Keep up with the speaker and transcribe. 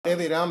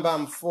Daily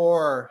Rambam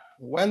for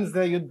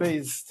Wednesday, Yud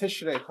Beis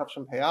Tishrei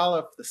Tavshin Pei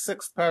Aleph, the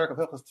sixth parak of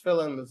Hilchos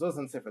Tefillin, Mezuzah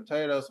and Sefer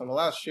Torah. So in the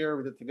last year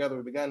we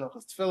began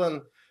Hilchos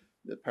Tefillin,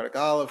 the parak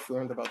Aleph. We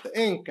learned about the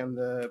ink and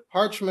the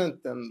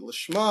parchment and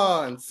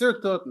Lishma and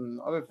Sirtut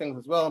and other things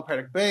as well. In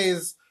parak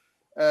Beis,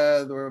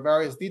 there were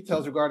various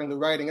details regarding the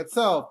writing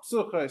itself: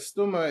 Psucha,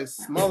 Stuma,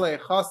 Smole,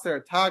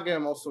 Chaser,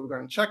 Tagim. Also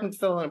regarding checking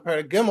Tefillin. In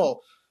parak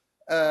Gimel.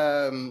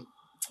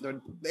 There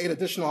are 8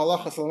 additional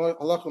halachas,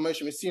 halacha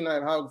l'meishim Sinai,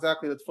 of how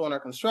exactly the tefillin are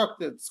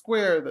constructed: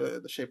 square,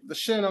 the shape of the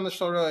shin on the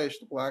shalroish,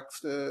 the black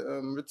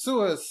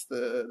ritzuas,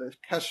 the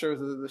kesher,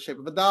 the shape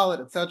of a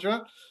dalet,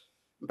 etc.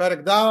 In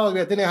Perek Dal, we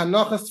had dinei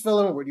hanochas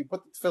tefillin, where do you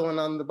put the tefillin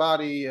on the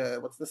body,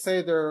 what's the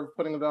seder of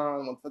putting it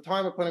on, what's the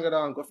time of putting it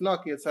on,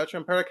 gufnaki, etc.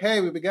 In Perek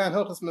Hey, we began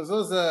hilchas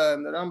mezuzah,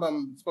 and the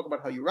Rambam spoke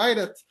about how you write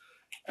it,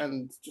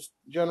 and just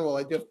general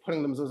idea of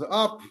putting the mezuzah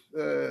up,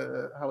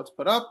 how it's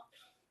put up.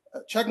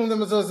 Checking the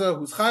mezuzah,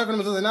 who's chayav in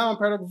the mezuzah. Now in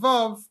Perek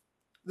Vav,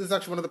 this is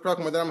actually one of the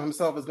parakim where the Rambam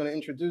himself is going to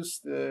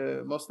introduce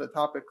most of the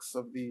topics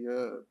of the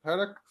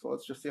parak. So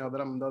let's just see how the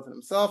Rambam does it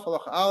himself.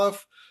 Halacha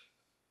Aleph,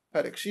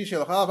 Perek Shishi,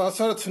 Halacha Aleph.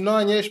 Asara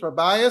Tanoin Yesh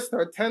Babayis. There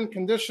are 10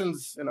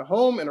 conditions in a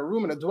home, in a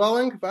room, in a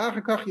dwelling.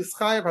 V'achakach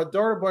Yischayev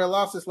Hador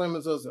Boyalasis Le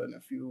Mezuzah. And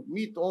if you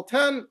meet all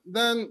 10,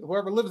 then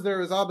whoever lives there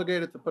is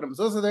obligated to put a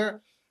mezuzah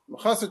there.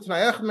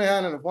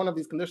 And if one of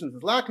these conditions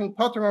is lacking,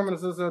 Pater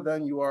Mezuzah,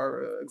 then you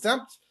are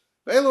exempt.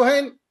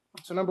 Ve'eluhein.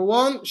 So number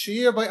 1,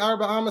 Shiyir by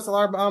Arba Amas al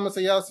Arba Amas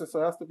Ayaser,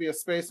 so it has to be a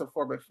space of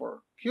 4 by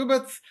 4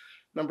 cubits.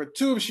 Number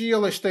 2, Shiyir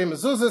Leishtei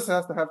Mezuzahs, it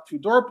has to have 2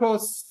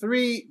 doorposts.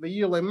 3,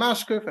 V'yir Le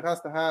Mashkef, it has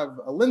to have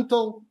a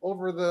lintel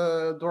over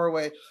the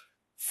doorway.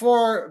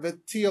 4,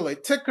 V'tiyir Le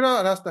Tikra,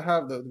 it has to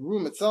have the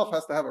room itself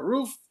has to have a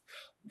roof.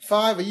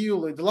 5, V'yir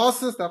Le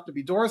Dlasis, there have to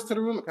be doors to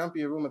the room, it can't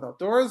be a room without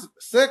doors.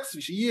 6,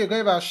 Shiyir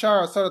Geva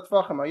Ashar Asar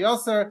Tvachim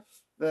Ayaser,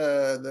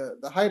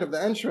 the height of the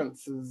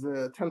entrance is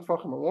 10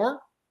 Tvachim or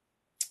more.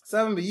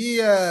 7,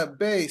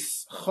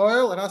 base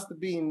choil. It has to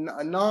be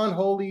a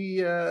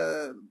non-holy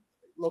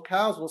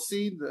locales. We'll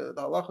see the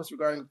halachas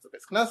regarding the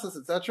base knesses,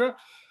 etc.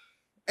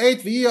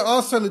 8,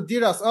 also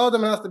l'diras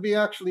adam. It has to be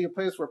actually a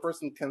place where a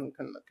person can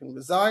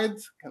reside,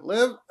 can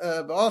live.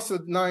 But also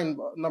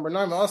number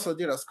 9, also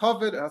diras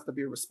kovid. It has to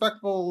be a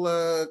respectful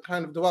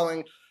kind of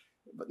dwelling.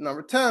 But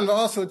number 10,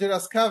 also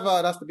diras kava.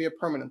 It has to be a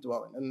permanent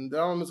dwelling. And the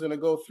Rambam is going to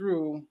go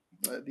through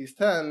these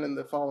 10 in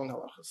the following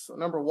halachas. So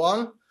number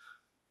 1.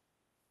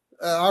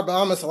 Arba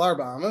Amas al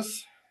Arba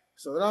Amas.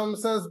 So the Rambam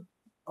says,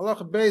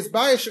 halacha beis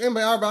bayish im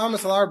by Arba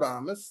Amas al Arba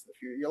Amas.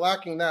 If you're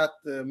lacking that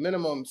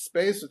minimum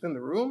space within the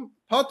room,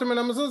 pater min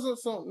mezuzah,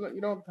 so you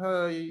don't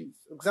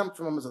exempt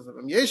from a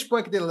mezuzah. Yesh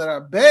bo kedei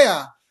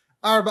l'rabbeya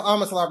Arba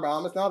Amas al Arba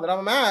Amas. Now the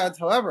Rambam adds,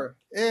 however,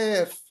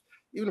 even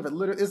if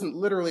it isn't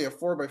literally a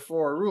 4 by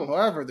 4 room,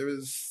 however, there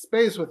is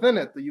space within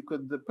it that you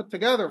could put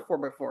together 4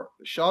 by 4.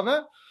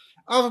 Shaveh.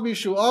 Even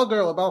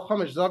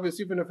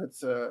if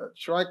it's a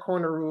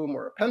tri-corner room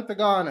or a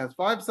pentagon, has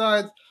 5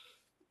 sides.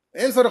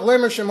 For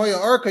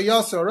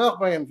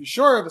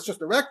sure, if it's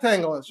just a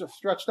rectangle, it's just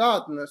stretched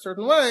out in a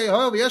certain way.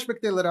 Since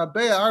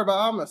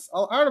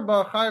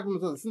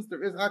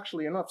there is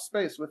actually enough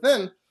space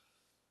within,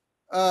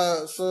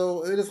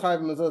 so it is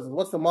chayav mezuzah.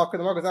 What's the marker?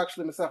 The marker is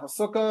actually Masech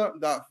HaSukkah,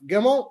 Daf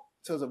Gimel.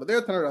 It says over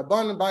there, Taner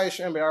Rabban, Bayish,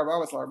 and Arba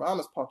Amas, Arba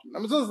Amas, Patrim,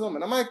 Mezuzah,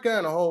 and Amaika,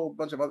 and a whole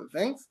bunch of other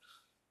things.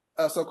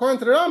 So according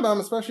to the Rambam,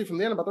 especially from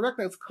the end about the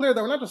rectangle, it's clear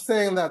that we're not just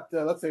saying that,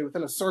 let's say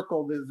within a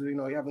circle, there's, you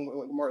have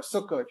more a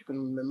sukkah, if you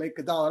can make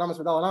a dalet amos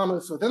with dalet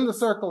amos within the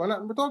circle.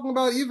 We're talking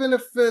about even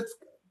if it's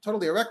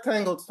totally a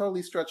rectangle, it's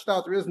totally stretched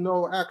out, there is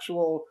no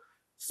actual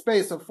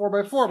space of 4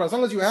 by 4, but as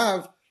long as you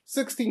have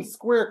 16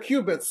 square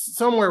cubits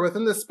somewhere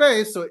within the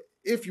space, so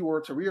if you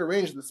were to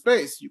rearrange the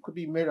space, you could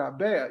be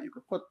merabeya, you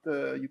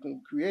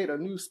can create a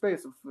new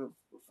space of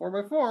 4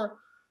 by 4,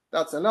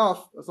 that's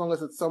enough, as long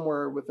as it's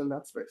somewhere within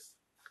that space.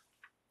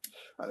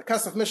 The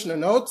Kesef Mishnah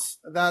notes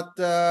that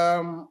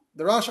the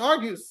Rosh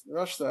argues, the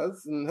Rosh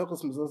says in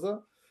Hilchos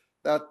Mezuzah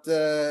that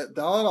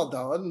Dalad al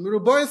Dalad,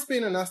 Miruboy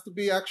Spinin has to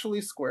be actually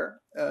square.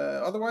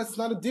 Otherwise, it's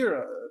not a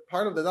dira.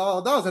 Part of the Dalad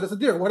al Dalad is that it's a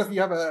dira. What if you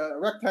have a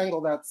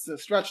rectangle that's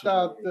stretched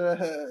out,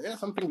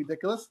 something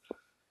ridiculous?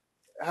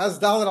 It has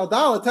Dalad al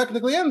Dalad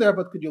technically in there,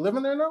 but could you live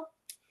in there now?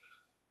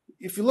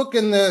 If you look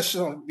in the,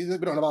 we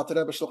don't know about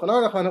today, but Shulchan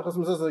Aruch on Hilchos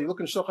Mezuzah, you look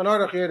in Shulchan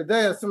Aruch here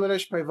today, similar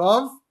to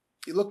Peivav.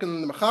 You look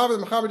in the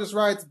Mechaber just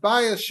writes,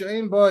 Bayas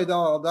She'ein Boy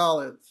Dalad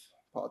Dalad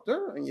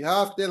Potter, and you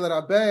have Kedei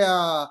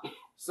l'Rabbeya.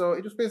 So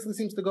it just basically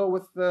seems to go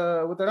with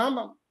the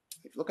Rambam.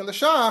 If you look in the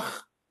Shach,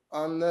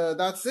 on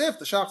that's if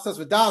the Shach says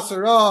V'das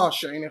Ra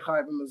She'ein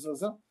Chayv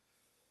Mezuzah.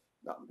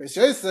 Now, Beis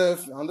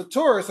Yosef on the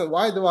Torah said,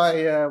 why am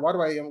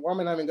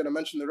I not even going to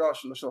mention the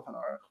Rosh in the Shulchan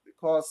Aruch?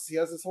 Because he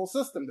has this whole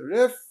system, the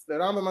Rif, the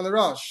Rambam, and the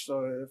Rosh.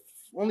 So if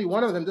only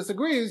one of them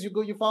disagrees,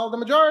 you follow the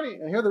majority.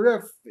 And here the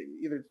Rif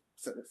either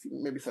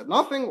said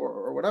nothing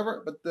or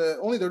whatever, but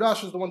only the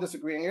Rosh is the one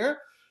disagreeing here.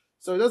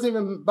 So he doesn't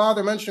even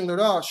bother mentioning the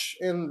Rosh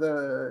in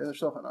the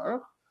Shulchan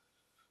Aruch.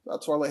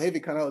 That's why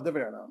Lehevi Kanel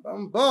Divrei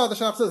Rambam. But the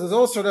Shach says there's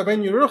also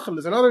Rabbein Yerucham.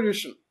 There's another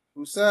Rishon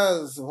who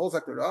says holds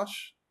like the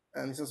Rosh.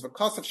 And he says,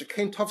 "V'kasav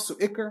shekain tafsu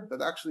ikr,"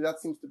 that actually that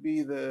seems to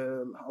be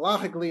the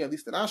halachically, at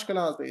least in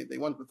Ashkenaz, they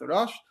went with the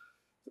Rosh.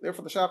 So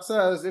therefore, the Shach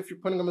says, if you're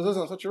putting a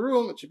mezuzah in such a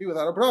room, it should be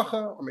without a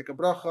bracha, or make a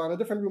bracha on a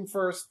different room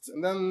first,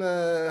 and then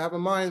have a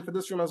mind for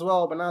this room as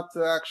well, but not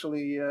to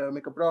actually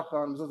make a bracha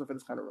on mezuzah for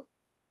this kind of room.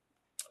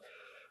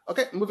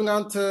 Okay, moving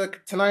on to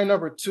Tanai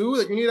number 2,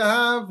 that you need to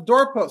have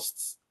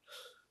doorposts.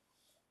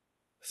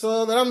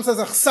 So the Rambam says,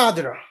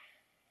 achsadra.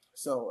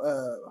 So,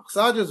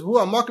 achsadra is hu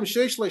amakim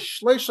sheish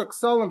shleish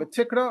aksalim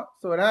v'tikra.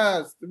 So it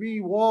has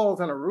 3 walls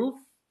and a roof.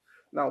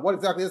 Now, what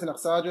exactly is an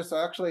achsadra? So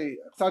actually,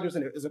 achsadra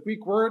is a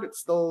Greek word. It's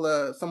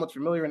still somewhat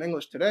familiar in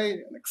English today.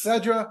 An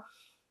exedra.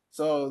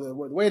 So the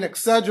way an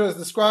exedra is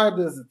described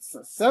is it's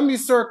a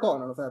semicircle. I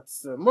don't know if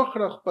that's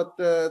mukhrach, but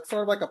it's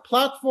sort of like a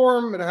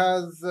platform. It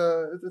has,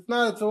 it's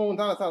not its own,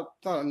 it's not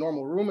a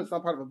normal room. It's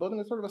not part of a building.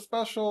 It's sort of a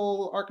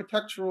special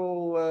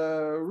architectural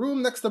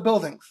room next to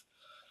buildings.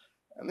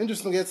 And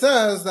interestingly, it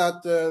says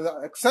that the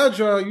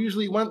exedra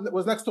usually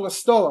was next to a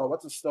stoa.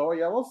 What's a stoa?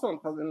 Yeah, also in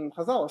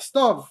Chazal, a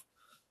stov.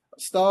 A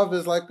stov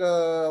is like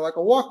a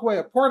walkway,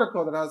 a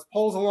portico that has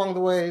poles along the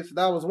way. So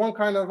that was one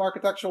kind of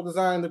architectural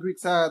design the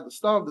Greeks had. The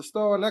stov, the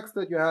stoa. Next to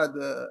it, you had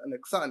an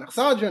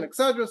achsadra,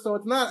 etc. So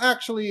it's not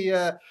actually.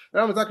 The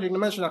Rambam is actually going to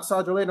mention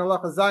achsadra later in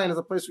Halacha Zayin as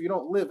a place where you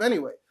don't live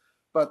anyway.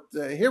 But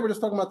here we're just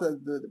talking about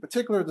the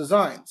particular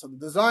design. So the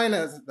design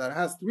that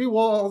has 3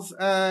 walls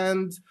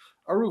and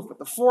a roof, but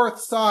the 4th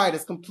side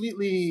is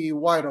completely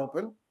wide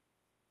open.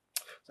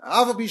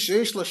 Even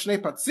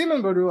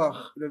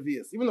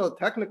though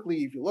technically,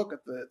 if you look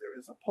at there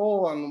is a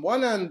pole on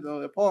one end,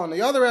 a pole on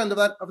the other end of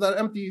that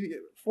empty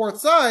 4th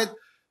side,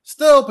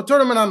 still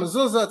patur min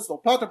mezuzah, it's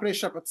still patur pnei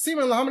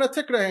shepatzimin lahamra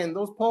tikrahin.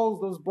 Those poles,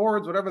 those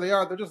boards, whatever they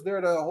are, they're just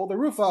there to hold the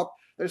roof up.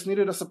 They just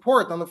needed a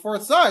support on the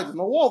 4th side. There's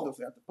no wall.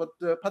 They have to put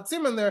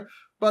patzim in there.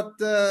 But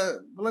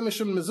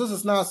lemishum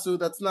mezuzahs nasu,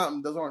 those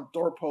aren't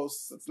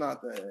doorposts. It's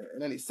not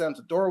in any sense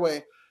a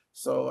doorway.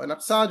 So an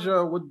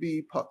achsadra would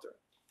be patur.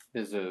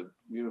 There's a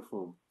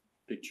beautiful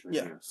picture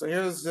here. So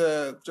here's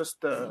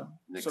just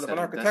sort of an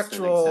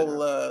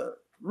architectural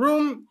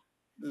room.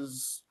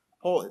 There's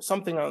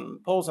something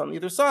on poles on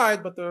either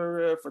side, but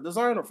they're for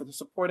design or for the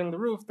supporting the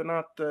roof. They're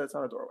not. It's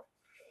not a doorway.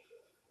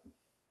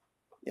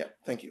 Yeah,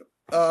 thank you.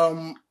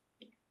 And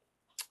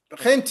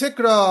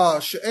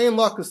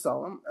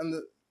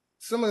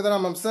similarly, the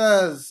Rambam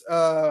says.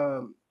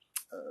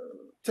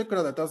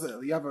 Tikra that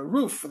doesn't, you have a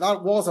roof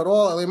without walls at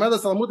all. You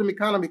just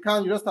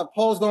have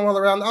poles going all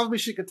around.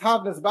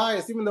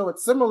 Even though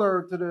it's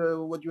similar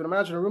to what you would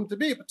imagine a room to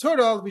be.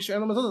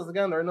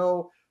 Again, there are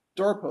no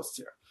doorposts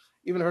here.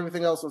 Even if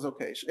everything else was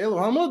okay. And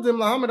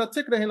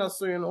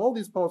all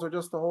these poles are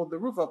just to hold the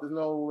roof up. There's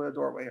no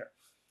doorway here.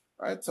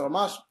 Right? So how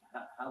about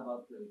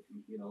the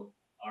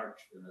arch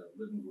in the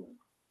living room?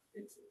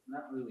 It's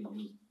not really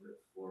used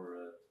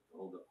for to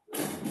hold up the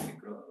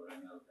tikra or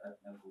any of that.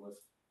 Nevertheless,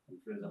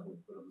 for example,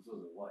 put a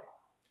mezuzah. Why?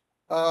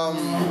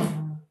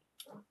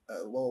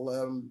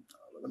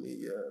 Let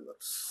me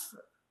let's.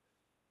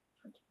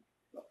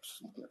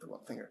 Just looking at the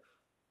wrong thing here.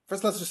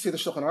 First, let's just see the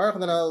Shulchan Aruch,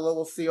 and then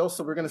we'll see.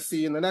 Also, we're going to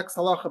see in the next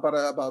halach about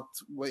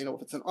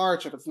if it's an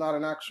arch, if it's not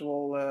an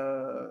actual.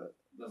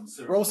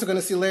 We're also going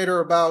to see later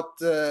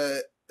about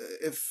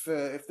if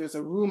there's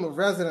a room of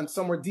residence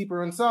somewhere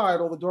deeper inside,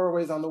 all the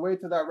doorways on the way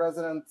to that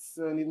residence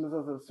need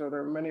mezuzah. So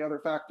there are many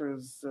other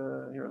factors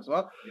here as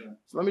well. Yeah.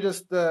 So let me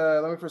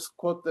first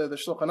quote the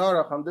Shulchan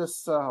Aruch on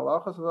this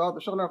halacha. So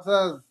the Shulchan Aruch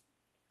says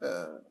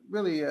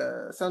really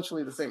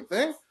essentially the same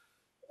thing.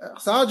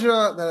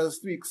 Chsadra, that is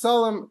 3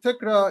 ksalim,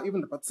 tikra,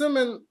 even the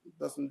patzimin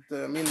doesn't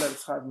mean that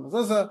it's chayv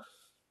mezuzah.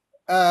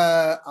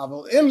 If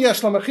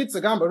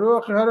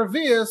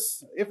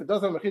it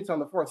does have mechitza on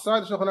the 4th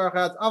side, the Shulchan Aruch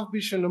adds av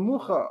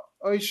bishenemucha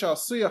oisha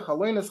suya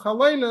chalenis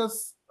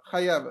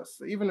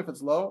even if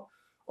it's low,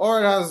 or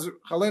it has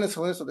chalenis.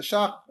 So the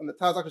Shach and the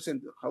Taz actually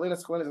saying chalenis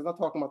is not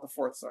talking about the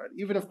 4th side.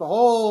 Even if the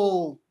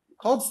whole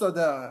kol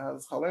tzada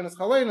has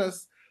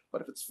chalenis,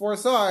 but if it's 4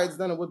 sides,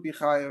 then it would be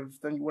chayav.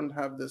 Then you wouldn't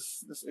have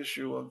this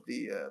issue of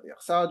the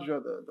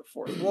achsadra, the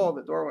 4th wall,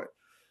 the doorway.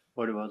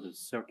 What about the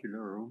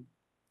circular room?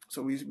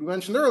 So we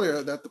mentioned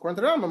earlier that according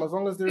to Rambam, as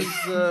long as there's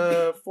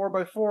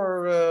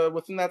 4x4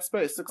 within that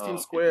space, 16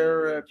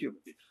 square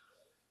cubits.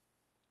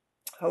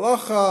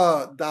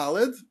 Halacha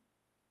Dalid.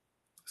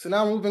 So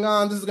now moving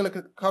on, this is going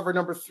to cover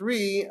number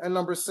 3 and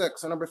number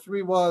 6. So number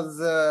 3 was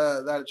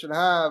that it should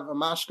have a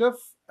mashkef,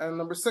 and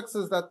number 6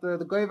 is that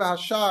the goyva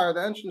hashar,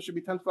 the entrance, should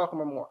be 10 tefachim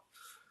or more.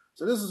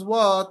 So this is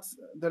what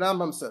the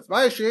Rambam says.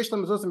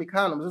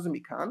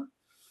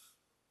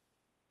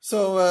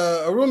 So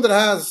a room that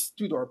has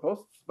 2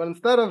 doorposts, but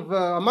instead of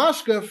a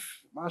mashkef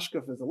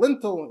is a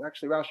lintel.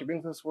 Actually, Rashi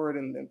brings this word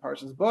in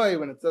Parshas Boy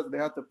when it says they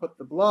had to put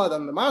the blood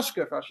on the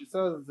mashkef. Rashi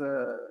says,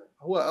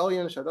 "Hua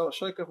elyon shadel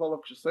shoykef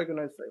olav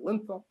k'shesegunai say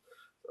lintel."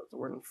 So it's a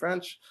word in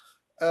French.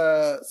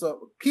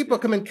 So kippah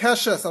come in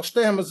keshes al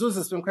shtei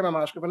hamezuzos b'mkei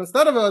mashkef, and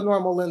instead of a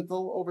normal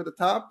lintel over the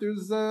top,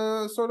 there's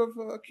sort of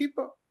a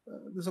kippah.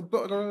 There's a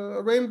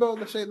rainbow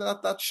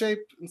that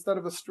shape instead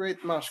of a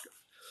straight mashkef.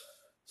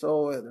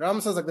 So the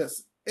Rambam says like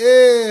this.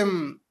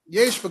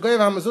 Yesh b'goyv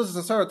ha-mezuzah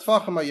asar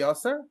t'fachim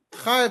ha-yaser,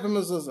 chayav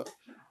b'mezuzah.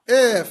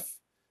 If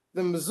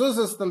the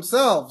mezuzahs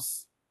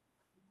themselves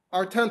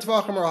are 10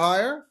 tvachim or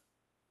higher,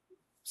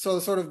 so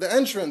sort of the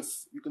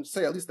entrance, you can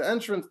say at least the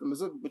entrance, the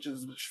mezuzah, which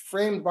is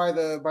framed by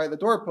the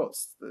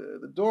doorposts,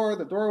 the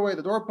doorway,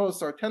 the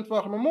doorposts are 10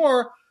 tvachim or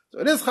more, so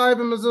it is chayav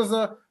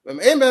b'mezuzah.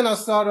 V'me'ein ben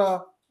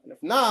asara, and if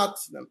not,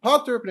 then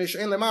pater p'nei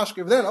she'ein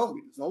le'mashkiv, then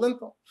there's no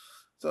lintel.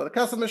 So the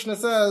Kesef Mishnah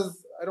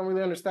says, I don't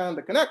really understand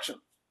the connection.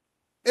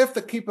 If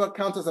the kippah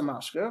counts as a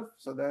mashkiv,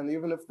 so then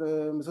even if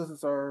the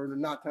mezuzahs are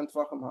not 10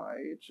 tvachim high,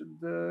 it should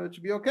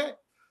be okay.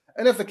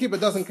 And if the kippah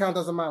doesn't count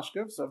as a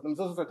mashkiv, so if the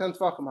mezuzahs are 10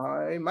 tvachim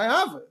high, may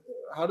have it.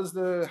 How does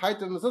the height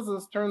of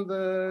mezuzahs turn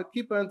the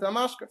kippah into a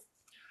mashkiv?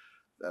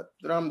 That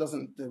the Ram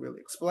doesn't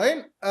really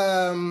explain.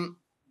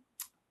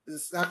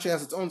 This actually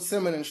has its own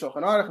siman in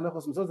Shulchan Aruch,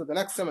 Nechos Mezuzah, the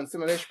next siman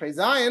Reish Pei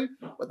Zayin.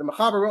 What the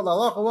Mechaber wrote la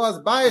halacha was,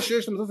 Bayesh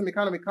yesh mezuzah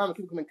mikana mikam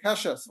kippah min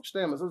keshes,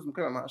 shtei mezuzah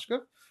mikam mashkiv.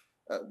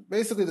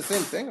 Basically the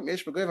same thing.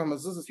 Yesh b'goyv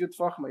ha-mezuzahs yud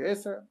tvachim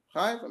ha-yeser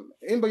chayv,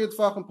 ein ba yud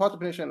tvachim pater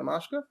p'nei she'ein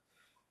le'mashkiv.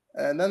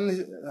 And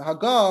then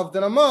Hagav, the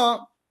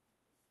Nama,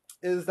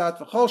 is that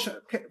v'chol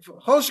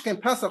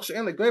shekein Pesach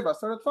she'ein le'goyv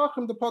asar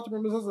tvachim the pater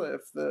b'mezuzah.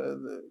 If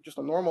the just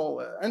a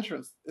normal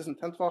entrance isn't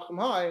 10 tvachim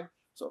high,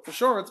 so for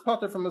sure it's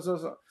pater from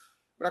mezuzah.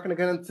 We're not going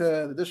to get into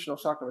the additional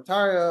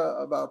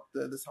shakavatariya about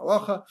this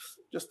halacha.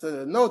 Just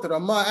to note that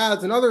Amma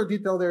adds another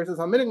detail there. It says,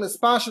 "Haminig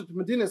nespashet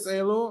medinas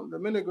elu." The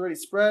minig already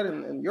spread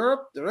in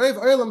Europe. The reiv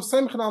olam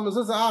semchen al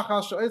mezuzah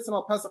achas she'otzen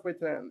al pesach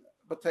b'teim.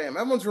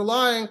 Everyone's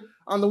relying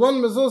on the one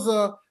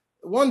mezuzah,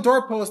 one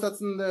doorpost that's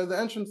in the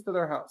entrance to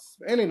their house.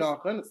 Any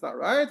nachan, it's not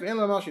right. There's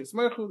nothing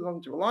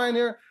to rely on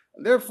here,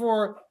 and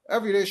therefore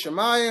every day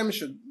shemayim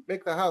should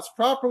make the house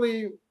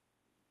properly.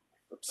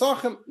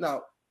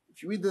 Now,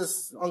 if you read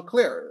this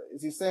unclear,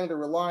 is he saying they're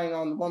relying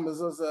on one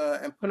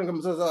mezuzah and putting a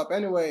mezuzah up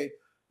anyway,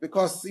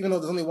 because even though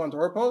there's only one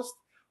doorpost?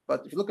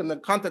 But if you look in the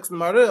context of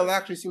the Maril, it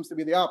actually seems to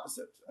be the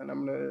opposite. And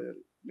I'm going to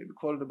maybe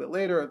quote it a bit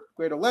later at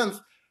greater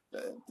length.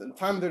 In the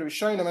time of the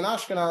Rishonim and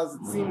Ashkenaz,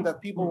 it seemed that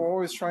people were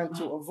always trying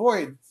to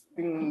avoid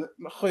being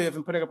mechuyev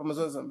and putting up a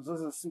mezuzah.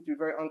 Mezuzahs seem to be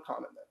very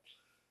uncommon there.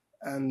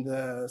 And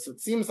so it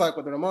seems like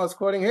what the Ramah is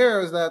quoting here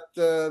is that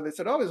they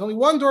said, oh, there's only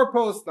one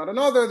doorpost, not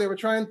another. They were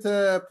trying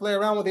to play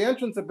around with the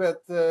entrance a bit,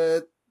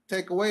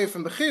 take away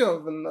from the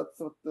chiyuv, and that's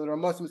what the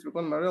Ramah seems to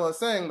be Marilla is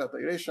saying, that the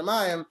Yirei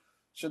Shemayim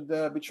should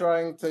be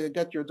trying to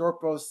get your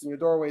doorposts and your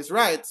doorways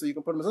right, so you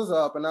can put a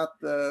mezuzah up and not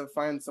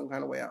find some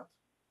kind of way out.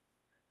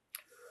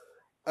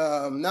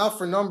 Now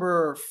for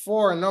number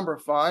 4 and number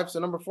 5. So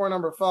number 4 and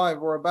number 5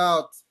 were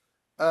about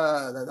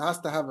that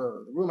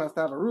the room has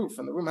to have a roof,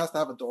 and the room has to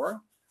have a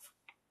door.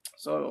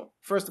 So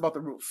first about the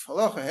roof. The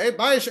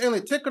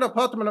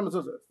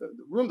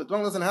room, the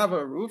dwelling doesn't have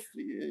a roof.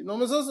 No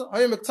mezuzah.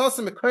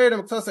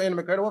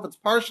 If it's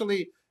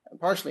partially and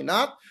partially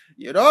not.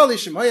 So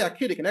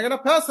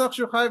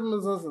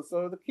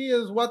the key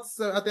is what's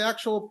at the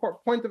actual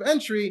point of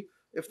entry.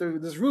 If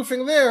there's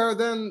roofing there,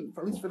 then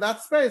at least for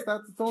that space,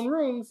 that's its own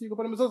room, so you can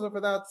put a mezuzah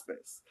for that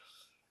space.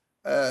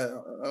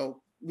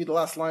 I'll read the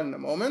last line in a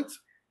moment.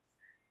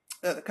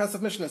 The Kesef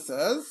Mishnah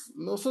says,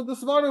 also the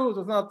Svaru was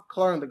not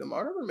clear in the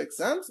Gemara, but it makes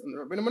sense. And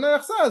Rabbeinu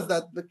Menach says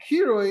that the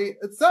kirui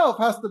itself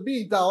has to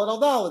be daled al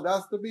daled. It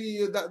has to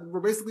be that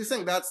we're basically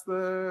saying that's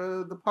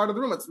the part of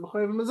the room. It's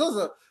mechuyev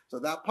mezuzah, so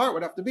that part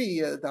would have to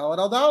be daled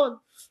al daled.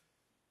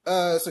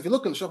 So if you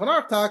look in Shulchan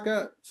Aruch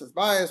Taka, it says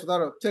bias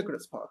without a tikkun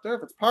it's pater.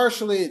 If it's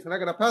partially, it's not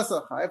going to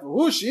pesach. If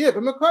hushi,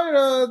 but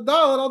mekayra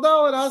daled al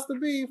daled has to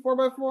be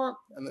 4x4,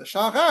 and the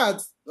Shach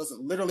adds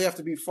doesn't literally have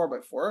to be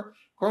 4x4.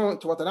 According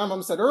to what the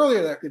Rambam said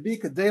earlier, that could be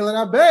kedei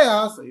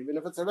l'rabeya, so even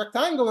if it's a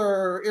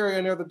rectangular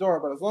area near the door,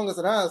 but as long as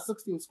it has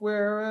 16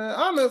 square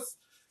amas,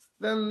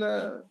 then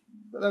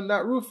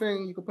that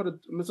roofing you can put a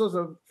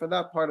mezuzah for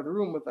that part of the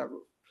room with that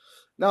roof.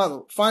 Now,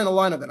 the final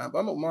line of the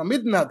Rambam,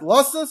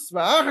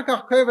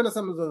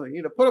 you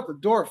need to put up the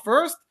door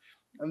first,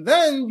 and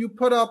then you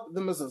put up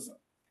the mezuzah.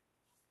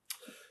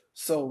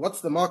 So,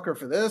 what's the makar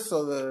for this?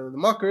 So, the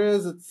makar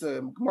is, it's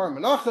Gemara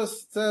Menachos,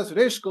 it says,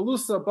 Reish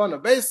Galusa Bana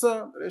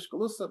Besa, Reish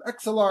Galusa,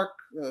 Exelarch,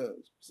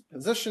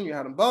 position you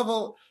had in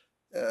Bavel,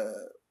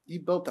 he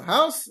built the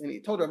house, and he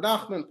told Rav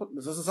Nachman, put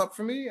mezuzahs up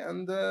for me,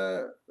 and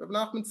Rav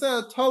Nachman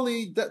said,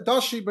 Tali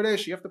Dashi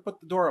Bereshi, you have to put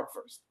the door up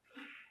first.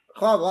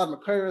 A lot of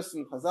Makairis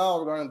and Chazal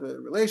regarding the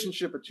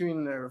relationship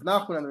between Rav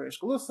Nachman and the Reish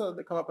Galusa.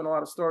 They come up in a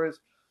lot of stories.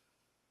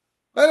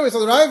 But anyway, so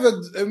the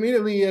Ravid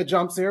immediately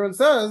jumps here and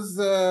says,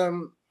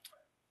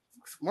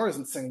 Gemara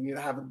isn't saying you need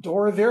to have a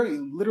door there.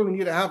 You literally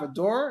need to have a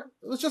door.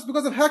 It was just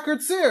because of Heker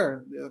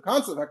Tzir. The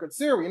concept of Heker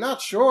Tzir, we're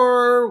not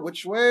sure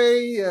which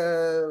way,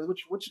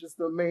 which is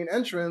the main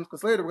entrance,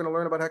 because later we're going to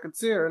learn about Heker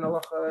Tzir in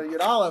Allah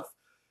Yud Aleph,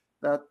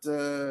 that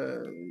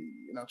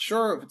you're not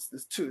sure if it's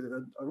this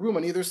a room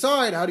on either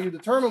side. How do you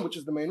determine which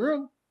is the main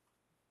room?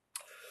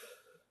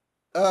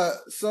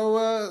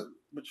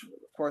 Which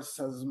of course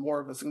has more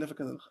of a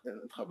significance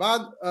in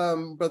Chabad.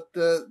 But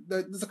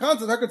there's a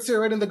concept I could see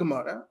right in the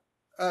Gemara.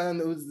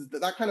 and it was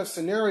that kind of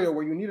scenario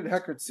where you needed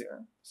Heker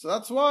Tzir. So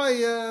that's why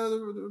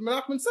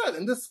Menachem said,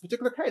 in this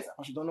particular case, I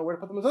actually don't know where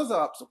to put the mezuzah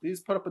up, so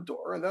please put up a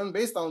door, and then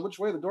based on which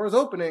way the door is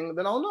opening,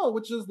 then I'll know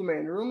which is the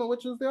main room and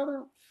which is the other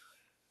room.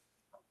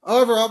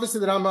 However, obviously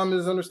the Rambam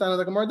is understanding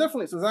the Gemara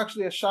differently. So there's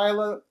actually a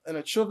shaila and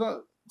a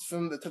tshuva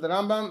to the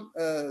Rambam.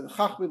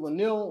 Chachmi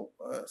Lanil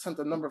sent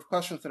a number of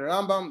questions to the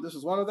Rambam. This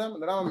is one of them,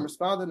 and the Rambam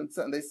responded and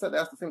they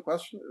asked the same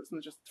question. Isn't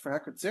it just for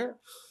Heker Tzir?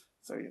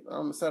 So the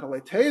Rambam said,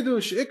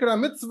 "Leiteidu sheikra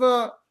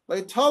mitzvah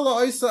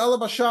leitala oisa ela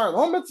bashar." The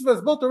whole mitzvah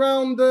is built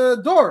around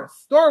doorways.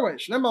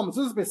 Shneimah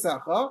mezuzah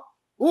beisacha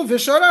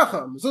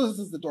uvisharecha. Mezuzah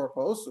is the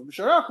doorpost,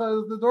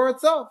 uvisharecha is the door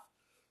itself.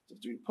 So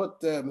do we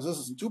put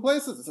mezuzahs in two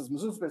places? It says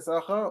mezuzah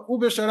beisacha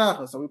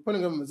uvisharecha. So we're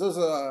putting a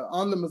mezuzah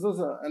on the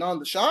mezuzah and on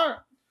the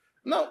shar?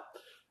 No.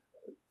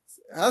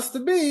 It has to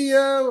be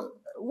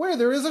where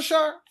there is a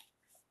shar.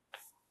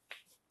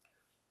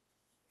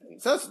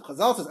 It says,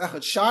 Chazal says,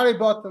 Echad Shari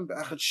Bottom,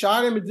 Echad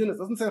Shari Medina. It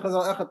doesn't say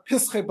Chazal, Echad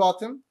Pische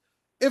Bottom.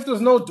 If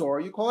there's no door,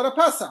 you call it a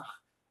Pesach.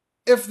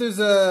 If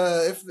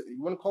you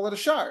wouldn't call it a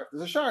shar. If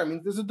there's a shar, it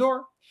means there's a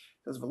door.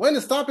 It says, when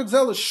the topic is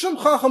Shum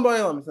Chacham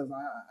Ba'elam. It says,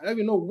 I don't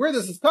even know where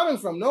this is coming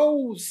from.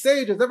 No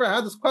sage has ever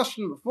had this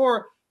question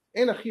before.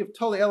 Ein achiv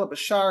toli ela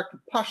b'shar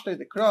k'pashtei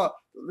dekra.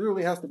 It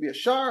literally has to be a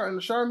shar, and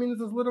the shar means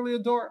there's literally a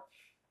door.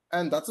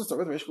 And that's the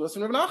story with Reish Chulas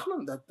and Rav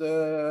Nachman, that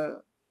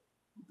the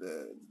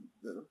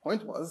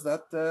point was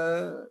that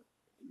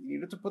you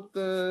needed to put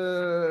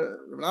the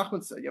Rav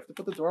Nachman said you have to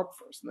put the door up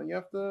first, and then you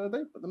have to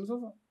put the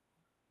mezuzah.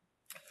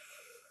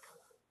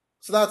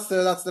 So that's the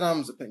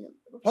Rambam's opinion.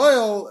 The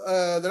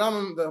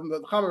Rambam,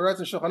 the Chama writes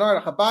in Shulchan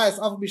Aruch, Chabayis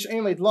av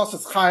b'shein leid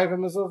losses chayiv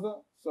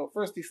mezuzah. So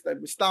first he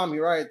said, Bistam, he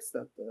writes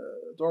that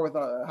the door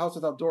without a house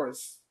without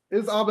doors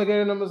is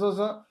obligated in a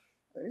mezuzah.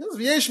 He says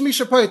v'yesh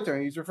misha poiter.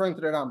 He's referring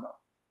to the Rambam.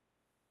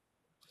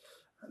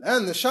 And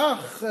then the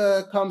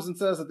Shach comes and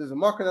says that there's a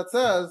marker that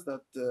says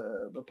that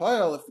the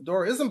pile, if the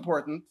door is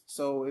important,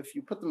 so if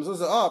you put the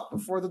mezuzah up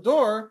before the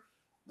door,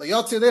 you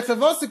created a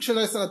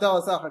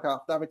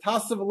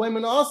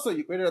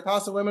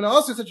tasav lemon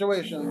also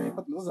situation. You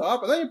put the mezuzah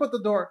up and then you put the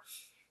door.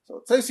 So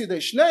it says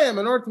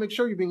in order to make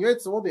sure you're being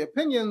yetz of all the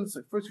opinions,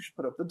 so first you should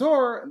put up the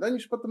door and then you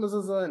should put the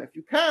mezuzah. And if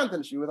you can't,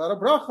 then you should without a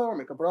bracha or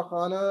make a bracha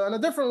on a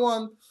different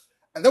one.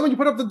 And then when you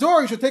put up the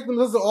door, you should take the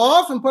mezuzah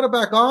off and put it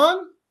back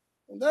on.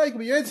 And then you can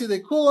be yetzi, they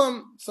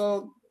kulam.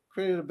 So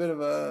created a bit of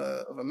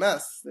a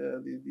mess,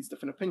 these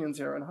different opinions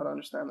here on how to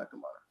understand that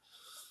Gemara.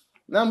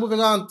 Now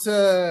moving on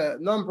to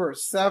number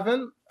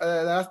 7.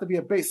 There has to be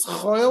a base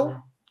choil.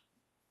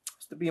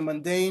 Has to be a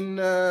mundane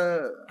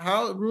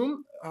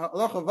room.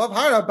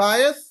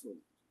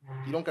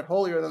 You don't get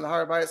holier than the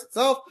har bayis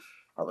itself.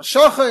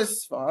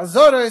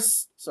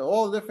 So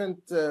all the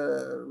different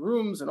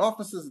rooms and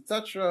offices,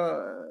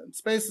 etc., and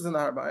spaces in the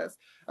har bayis,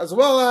 as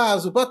well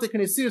as ubate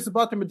knesiyos,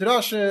 ubate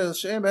midrashes,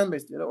 she'em ben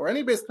beis or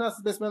any base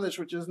knesset, base medrash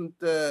which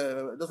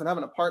doesn't have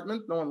an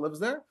apartment, no one lives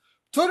there.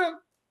 Turim,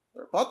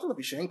 they're patur,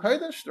 b'shein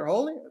kodesh, they're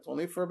holy. It's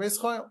only for a base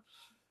chayil.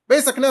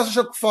 Beis HaKnesses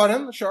shel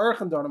kfarim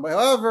she'archen donim.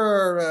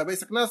 However,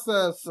 Beis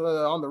HaKnesses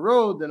on the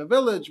road in a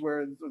village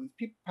where there's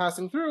people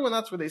passing through, and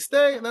that's where they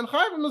stay, and then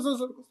chayv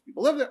mezuzah because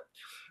people live there.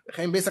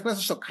 Beis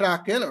HaKnesses shel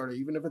kraken, or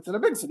even if it's in a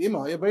big city,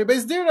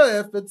 beis dira,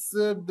 if it's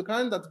the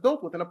kind that's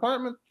built with an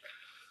apartment.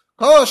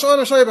 So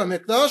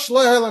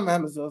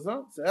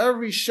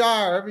every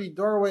shar, every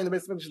doorway in the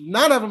Beis HaKnesses should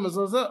not have a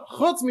mezuzah.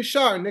 Chutz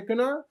mishar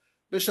nikanar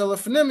v'shel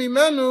lefnim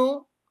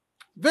imenu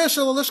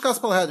v'shel lishkas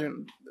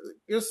palhedrin.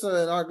 Here's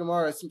in our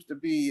Gemara seems to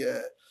be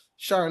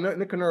Shar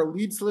Nikanor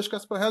leads to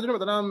Lishkas Palhedrin, but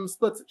the Ram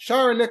splits it.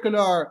 Shar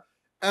Nikanor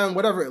and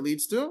whatever it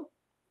leads to,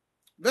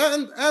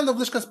 and of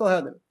Lishkas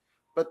Palhedrin.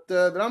 But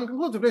the Ram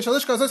concludes with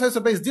Lishkas is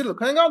a base deal.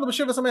 Hang on, the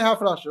B'Shiva Samei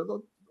Hafrasha.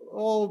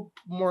 All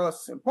more or less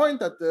the same point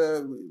that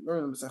we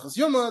learn in Maseches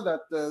Yuma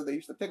that they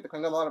used to take the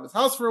Kohen out of his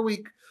house for a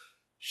week.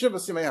 Shiva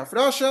Samei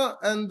Hafrasha,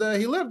 and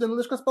he lived in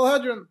Lishkas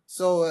Palhedrin.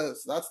 So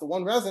that's the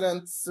one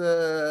residence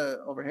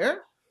over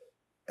here.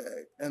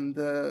 And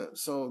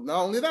so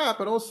not only that,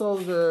 but also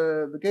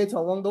the gates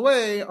along the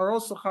way are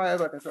also chayav.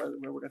 Like I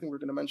think we're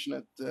going to mention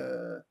it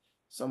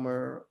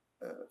somewhere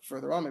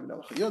further on, maybe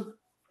not Chayud.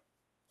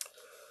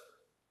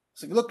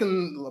 So if you look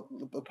in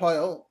the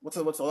pile, what's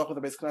the halach with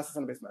the base knesses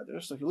and the base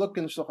medrash? So if you look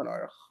in Shulchan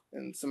Aruch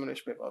in Siman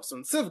Reish Pevav, so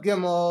in Siv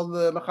Gimel,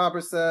 the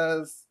Mechaber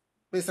says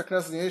base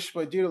knesses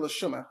yeshba dir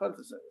l'shum echad.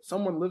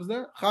 Someone lives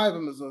there, chayav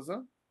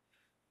mezuzah,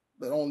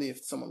 but only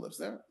if someone lives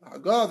there.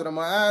 Hagad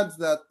Rama adds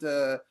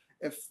that.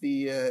 If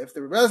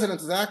the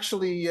residence is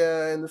actually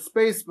in the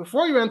space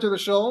before you enter the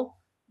shul,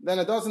 then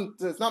it's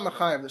not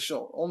mechayev the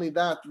shul. Only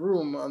that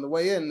room on the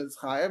way in is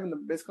chayev, and the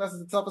base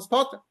knesset itself is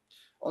potter.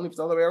 Only if it's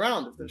the other way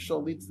around, if the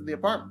shul leads to the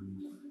apartment.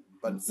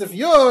 But Sif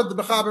Yud, the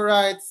Mechaber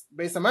writes,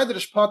 Beis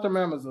HaMedrash potter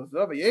me'mezuzah,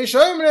 v'yesh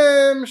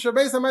omrim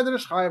shebeis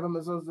HaMedrash chayev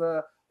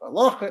mezuzah,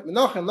 v'lochem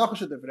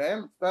lochash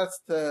devrem. That's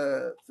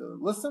to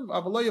listen.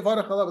 Avalo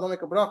yivarech alav, don't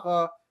make a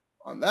bracha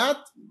on that.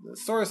 The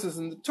source is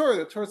in the Torah.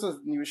 The Torah says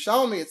in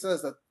Yerushalmi, it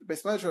says that the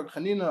Beis Medrash of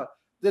Chanina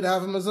did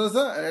have a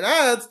mezuzah, and it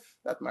adds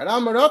that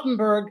Maram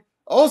Rottenberg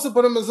Also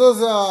put a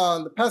mezuzah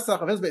on the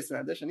Pesach of his Beis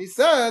Medrash, and he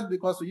said,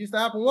 because what used to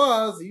happen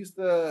was, he used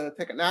to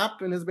take a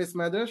nap in his Beis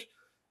Medrash,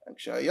 and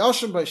there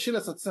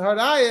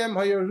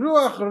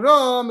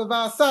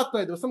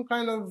was some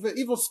kind of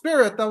evil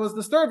spirit that was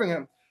disturbing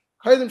him.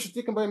 So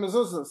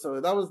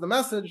that was the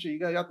message. You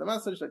got the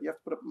message that you have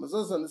to put up a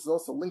mezuzah, and this is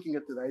also linking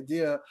it to the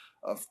idea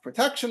of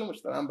protection,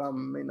 which the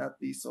Rambam may not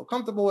be so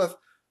comfortable with.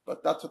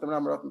 But that's what the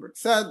Rambam Rothenberg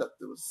said, that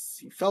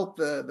he felt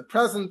the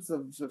presence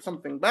of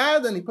something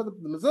bad, and he put up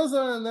the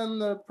mezuzah, and then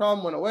the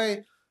problem went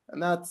away.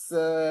 And that's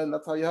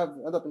how you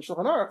end up in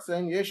Shulchan Aruch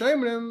saying Yesh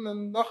Eimrim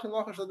and Nachin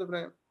Lachash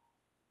Adivreim.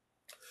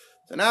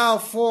 So now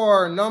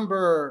for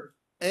number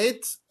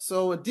 8,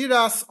 so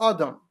Diras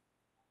Adam.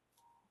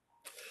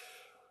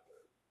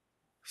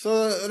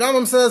 So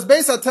Rambam says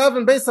Beis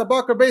HaTevin, Beis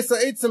HaBakar, Beis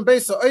HaEitzim,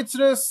 Beis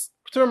HaEitzris.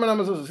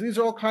 These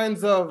are all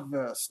kinds of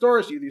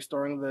storage. Either you're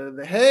storing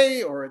the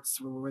hay, or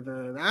it's where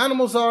the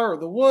animals are, or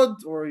the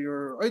wood, or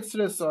your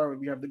oitzris, or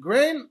you have the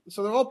grain.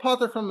 So they're all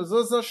pater from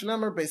mezuzah.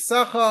 Shenemer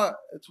beisacha,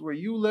 it's where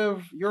you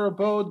live, your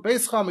abode.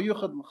 Beischa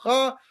meyuchad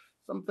l'cha,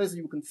 some place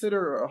you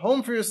consider a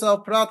home for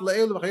yourself. Prat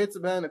le'elu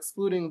v'chayetzeben,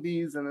 excluding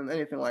these and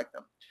anything like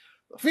them.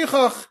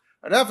 L'fichach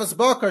refes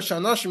bakar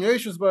shanashim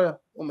yoishus ba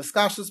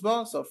u'meskashus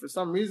ba. So for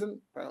some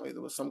reason, apparently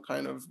there was some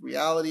kind of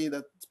reality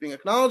that's being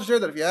acknowledged here,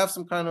 that if you have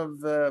some kind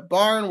of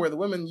barn where the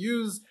women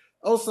use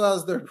also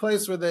as their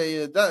place where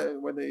they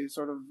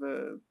sort of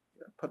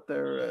put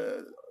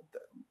their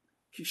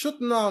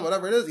kishutna on,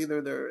 whatever it is,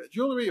 either their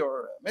jewelry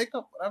or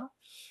makeup, whatever.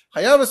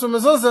 Chayavas for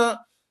mezuzah,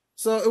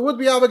 so it would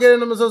be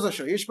obligated in a mezuzah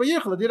show. Yish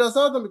b'yichel adiras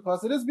adam,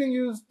 because it is being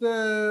used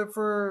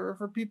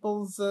for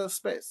people's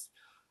space.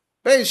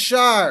 Beis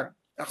shar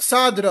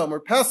achsadra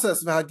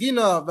merpeses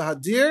v'hagina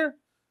v'hadir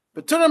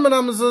b'turim min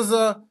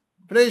mezuzah.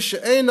 So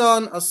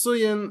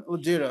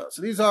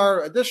these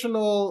are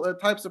additional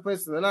types of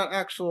places. They're not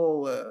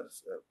actual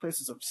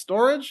places of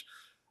storage.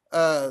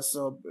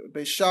 So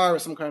Beis shar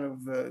is some kind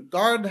of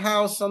guard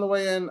house on the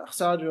way in.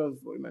 Achsadra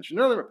is what we mentioned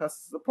earlier.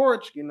 Pesach is a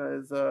porch. Gina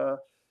is a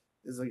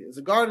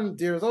garden.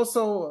 Deer is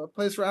also a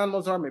place where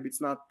animals are. Maybe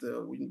it's not.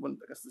 I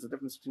guess there's a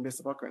difference between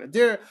Beis HaBakar and a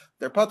deer.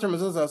 They're pater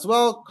mezuzah as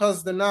well,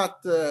 because they're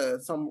not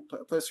some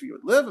place where you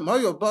would live.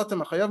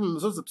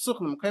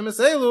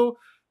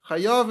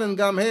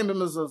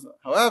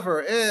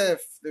 However,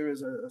 if there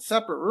is a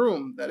separate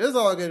room that is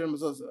allocated in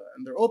mezuzah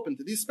and they're open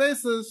to these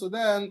spaces, so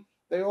then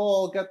they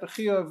all get the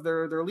chiyuv.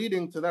 They're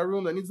leading to that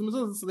room that needs the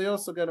mezuzah, so they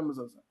also get a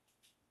mezuzah.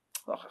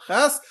 So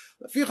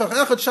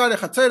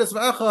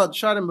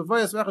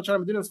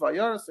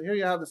here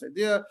you have this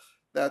idea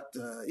that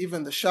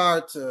even the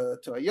shar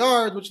to a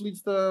yard, which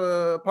leads to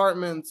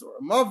apartments, or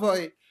a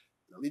mavai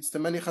that leads to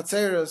many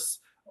chatzeres,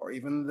 or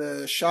even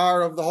the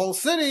shar of the whole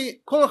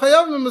city, they all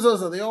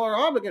are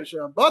obligated,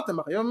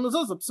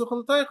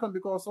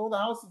 because all the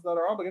houses that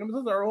are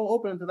obligated are all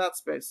open into that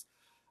space.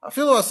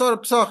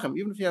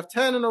 Even if you have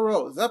 10 in a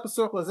row,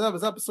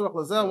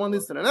 one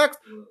leads to the next.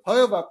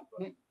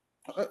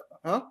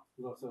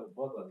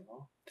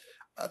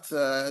 That's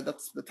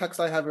the text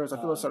I have here is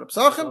Afilu Asar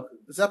Psachim,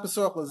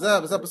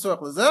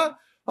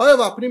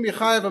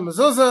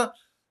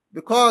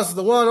 because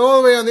the one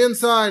all the way on the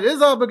inside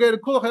is obligated,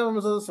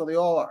 so they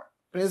all are.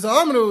 Apparently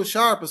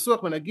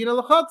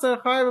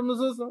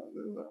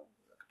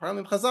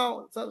in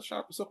Chazal, it says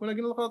Shar Pesach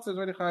Menagin L'Chatzer is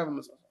already Chayav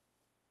Mezuzah.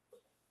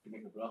 You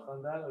make a bracha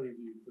on that, or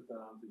you put that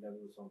on together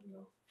with something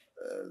else?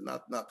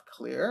 Not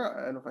clear.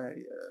 I don't know if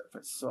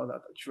I saw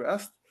that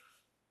addressed.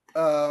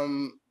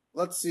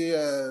 Let's see.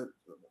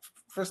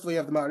 First, we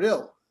have the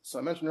Maril. So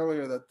I mentioned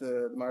earlier that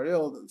the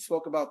Maril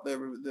spoke about the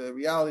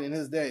reality in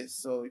his days.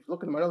 So if you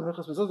look at the Maril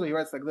Hilchos Mezuzah, he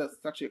writes like this.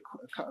 It's actually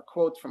a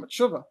quote from a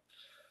tshuva.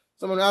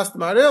 Someone asked the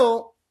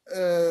Maril,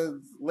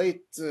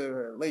 late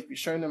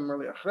Rishonim,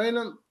 early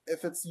Achreinim,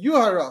 if it's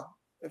Yuhara,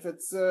 if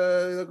it's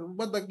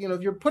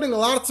if you're putting a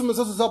lot of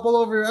mezuzahs up all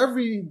over,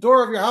 every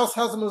door of your house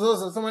has a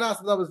mezuzah. Someone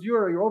asked if that was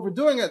Yuhara, you're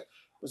overdoing it.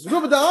 Was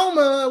Ruba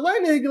Da'alma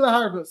Leini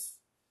Harbus.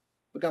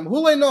 Become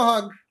Hulei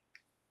Nohag.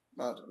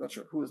 I'm not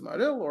sure who is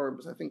Maril, or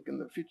I think in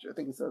the future, I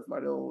think he says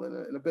Maril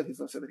in a bit, he's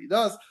going to say that he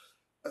does.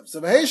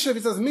 So V'heishav, he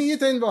says, Mi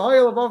yitain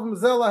v'hoyel avavim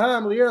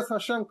zelahem liyeres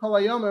Hashem kol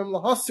hayomim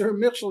lahasir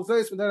michshel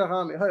zeis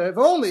v'derachami. If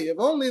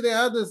only they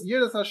had this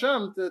Yiras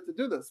Hashem to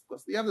do this,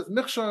 because they have this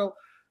michshel,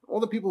 all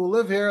the people who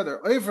live here,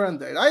 they're over and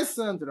they're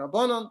Eisen, they're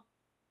Rabbanon.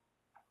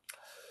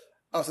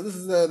 Oh, so this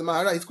is the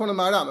Maharam, he's quoting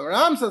Maharam. The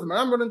Maharam says,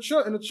 Maharam wrote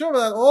in the Tshuva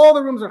that all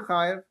the rooms are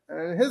chayiv,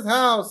 and in his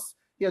house,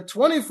 he had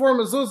 24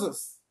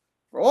 mezuzahs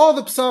for all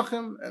the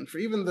Pesachim, and for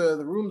even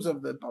the rooms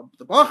of the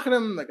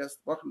Bachrim, I guess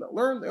the Bachrim that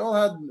learned, they all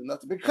had, and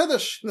that's a big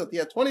chiddush, that he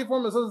had 24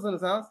 mezuzahs in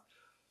his house.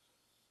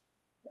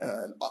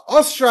 And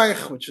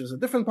Ostreich, which is a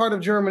different part of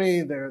Germany,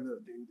 it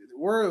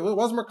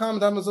was more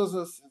common to have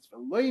mezuzahs.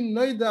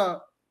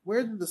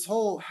 Where did this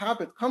whole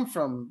habit come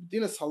from?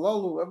 Dinas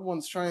Halalu,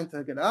 everyone's trying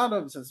to get out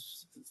of. It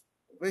says,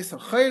 he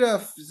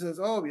says,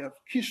 oh, we have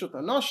Kishut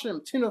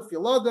Anashim, Tinuf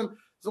Yeladim.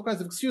 There's all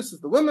kinds of excuses.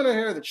 The women are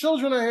here, the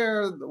children are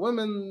here, the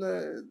women,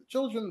 the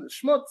children, the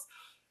shmutz.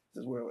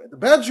 The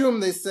bedroom,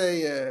 they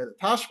say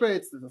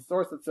tashbetz. There's a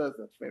source that says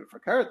that's maybe for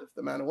carrot. If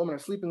the man and woman are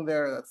sleeping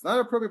there, that's not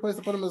an appropriate place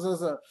to put a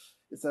mezuzah.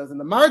 It says in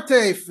the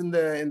martef, in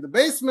the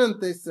basement,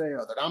 they say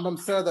the Rambam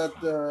said that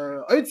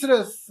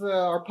oitzres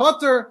are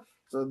potter.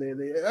 So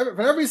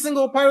for every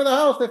single part of the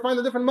house, they find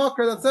a different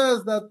makar that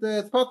says that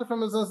it's potter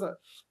from mezuzah.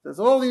 There's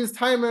all these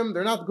timim,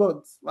 they're not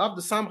good. Lav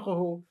de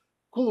samchahu,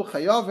 kulu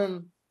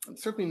chayavim, and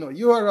certainly no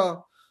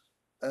yuhara.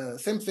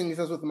 Same thing he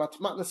says with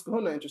matnas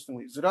kahuna,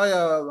 interestingly.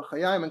 Zraya,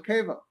 l'chayim, and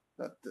keva.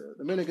 That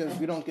the minig is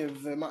we don't give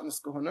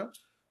matnas kahuna.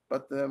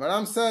 But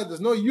Maram said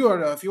there's no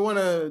yuhara. If you want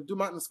to do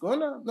matnas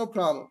kahuna, no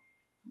problem.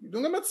 You're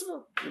doing a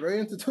mitzvah. You're very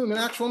into doing an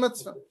actual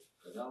mitzvah.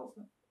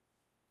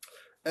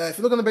 If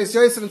you look on the Beis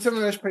Yosef and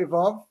Tivim Resh Pei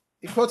Vav,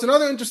 he quotes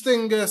another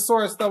interesting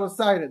source that was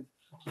cited.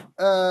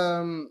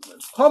 Even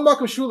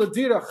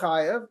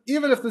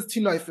if there's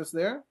tinoifus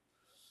there,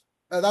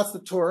 that's the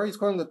Torah. He's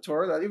quoting the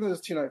Torah. That even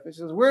if there's tinoifus, he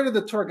says, where did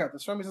the Torah get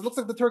this from? He says, looks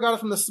like the Torah got it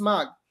from the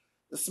Smag.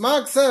 The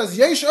Smag says,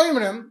 Yesh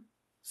Oimrim.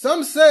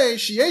 Some say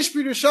Sheyesh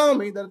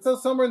B'Yerushalmi, that it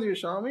says somewhere in the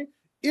Yerushalmi,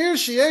 Ir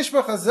Sheyesh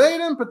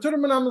B'Chazeirim Paturim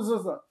Min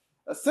HaMezuzah.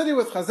 A city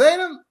with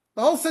Chazeirim,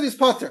 the whole city's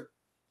potter.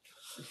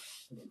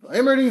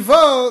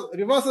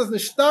 Riva says,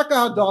 Nishtaka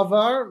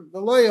hadavar,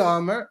 v'lo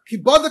yamer, ki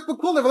badak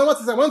b'kulev.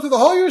 I went through the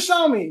whole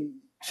Yerushalmi.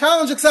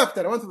 Challenge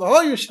accepted. I went through the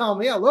whole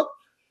Yerushalmi. I looked,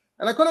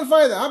 and I couldn't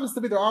find it. It happens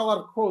to be there are a lot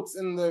of quotes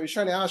in the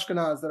Rishonei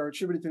Ashkenaz that are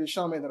attributed to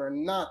Yerushalmi that are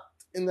not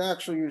in the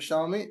actual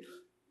Yerushalmi,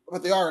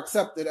 but they are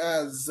accepted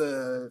as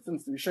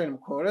since the Rishonim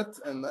quote it.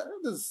 And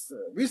there's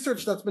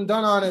research that's been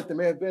done on it. There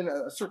may have been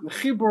a certain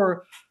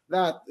chibur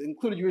that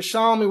included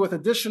Yerushalmi with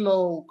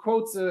additional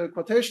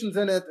quotations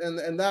in it,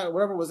 and that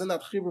whatever was in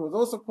that chibur was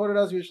also quoted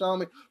as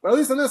Yerushalmi. But at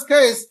least in this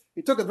case,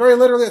 he took it very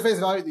literally at face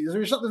value.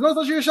 There's no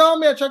such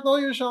Yerushalmi. I checked the whole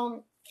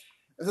Yerushalmi.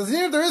 It says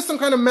here there is some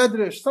kind of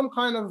medrash, some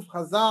kind of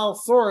Chazal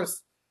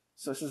source.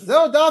 So it says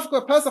Zeh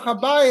dafka Pesach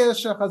Habayis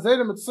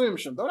sheChazeirim mitzuyim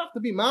shem. Don't have to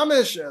be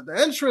mamish the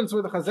entrance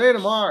where the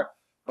Chazeirim are,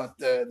 but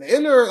the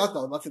inner.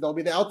 Let's say that'll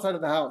be the outside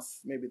of the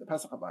house, maybe the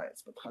Pesach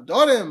Habayis. But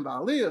Chadorim,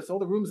 Baaliyas, all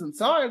the rooms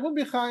inside will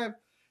be chayav.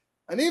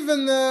 And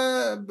even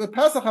the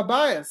Pesach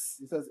Habayis,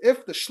 he says,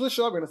 if the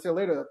Shlisha, we're going to say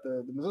later that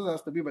the mezuzah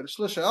has to be by the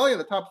Shlisha Elyon,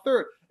 the top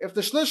third. If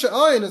the Shlisha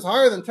Elyon is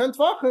higher than 10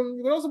 Tvachim,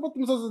 you can also put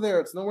the mezuzah there.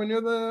 It's nowhere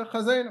near the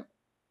Chazeirim.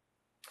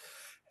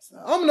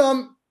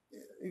 Amnam,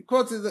 he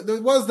quotes that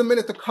there was the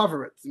minute to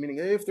cover it. Meaning,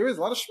 if there is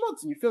a lot of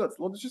schmutz and you feel it's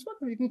a little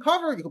disrespectful, you can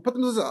cover it. You can put the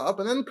mezuzah up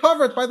and then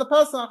cover it by the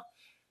Pesach.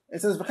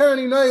 It says,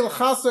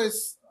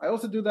 I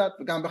also do that.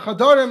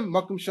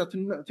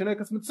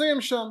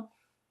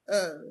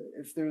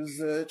 If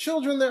there's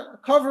children there,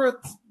 cover it.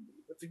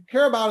 If you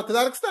care about it to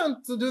that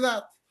extent, to do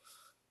that.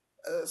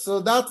 So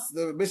that's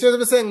the Beis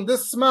Yosef is saying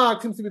this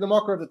smag seems to be the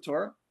marker of the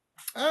Torah,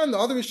 and the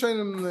other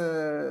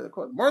Rishonim,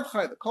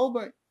 Mordechai, the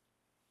Kolbai.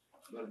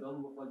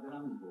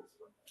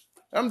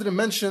 Ram didn't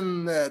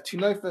mention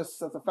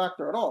tinoifus as a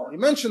factor at all. He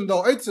mentioned the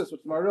oitzis,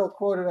 which Maharil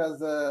quoted as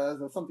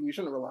something you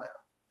shouldn't rely on.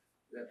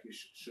 That you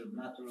should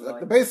not rely like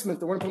the basement,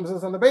 the one putting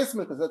business on the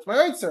basement because that's my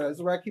oitzer. This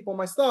is where I keep all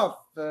my stuff.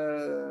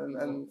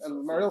 And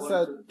Maharil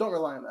said, don't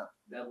rely on that.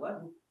 That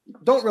what?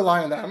 Don't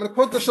rely on that. I'm going to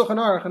quote the Shulchan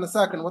Aruch in a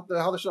second.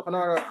 How the Shulchan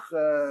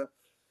Aruch.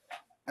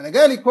 And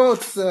again, he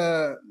quotes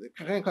the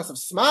Karein of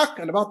Smak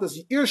and about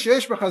this Ir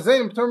Sheyesh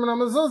B'Chazeirim P'Turim Min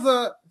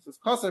HaMezuzah. This is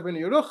Kasav Ben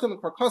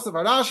Yeruchim for Kasav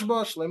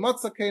HaRashba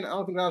Shleimatza Kain. I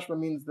don't think Rashba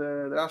means the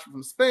Rashba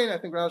from Spain. I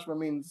think Rashba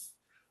means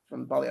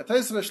from Bali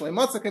Atesva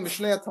Shleimatza Kain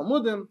B'Shnei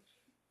Talmudim.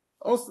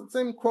 Also, the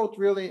same quote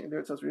really. There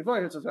it says Riva,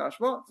 here it says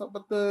Rashba. So,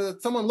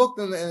 but someone looked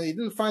and he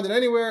didn't find it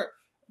anywhere.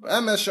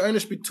 It's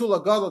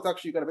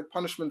actually you got a big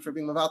punishment for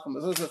being Mavat from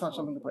Mezuzah. It's not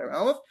something to play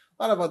around with.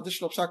 A lot of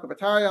additional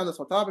shakavatari on this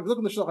whole topic. If you look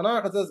in the Shulchan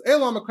Aruch, it says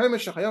Elam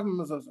HaKodesh Shechayav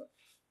Mezuzah.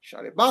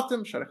 Shari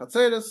Batim, Shari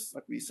Chatzeres,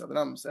 like we said, the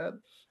Rambam said.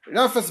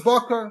 Rafes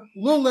Bakar,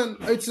 Lulin,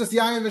 Eitzis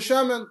Yayin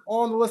V'Shemen,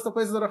 all on the list of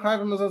places that are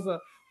Chayav Mezuzah.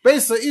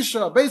 Beisa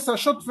Isha, Beisa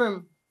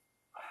Shutfim,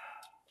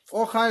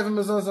 all Chayav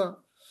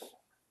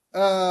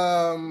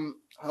Mezuzah.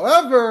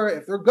 However,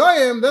 if they're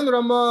Goyim, then the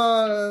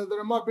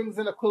Ramah brings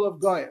in a kul of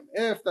Goyim.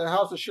 If the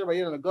house is Shir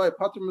Vayin and a Goy,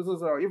 Pater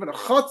Mezuzah, or even a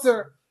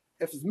Chotzer,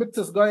 if it's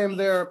Mitzvahs Goyim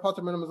there,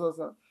 Pater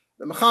Mezuzah.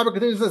 The Mechaber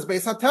continues this,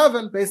 Beis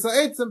HaTaven, Beis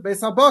HaEitzim,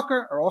 Beis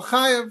HaBakar, are all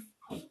Chayav.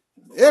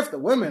 If the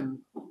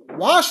women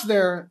wash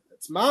there,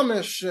 it's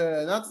Mamish,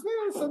 so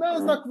that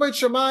is not Kvayt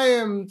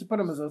Shemayim to put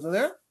a Mezuzah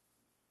there.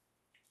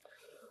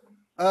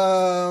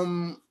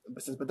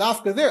 It says, but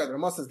dafka there. The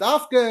Ramah says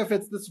dafka if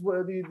it's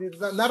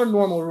not a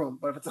normal room,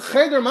 but if it's a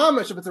cheder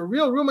mamish, if it's a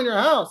real room in your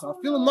house, I'll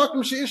feel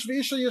makom sheish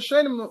v'isha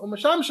yeshenim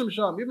u'mashamshim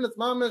sham. Even if it's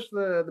mamish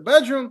the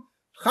bedroom,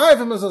 chayiv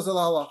mezuzah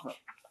halacha.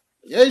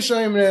 Yesh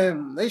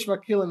oimrim neish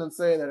makilin and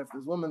say that if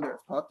there's women there,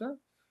 it's pater.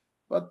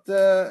 But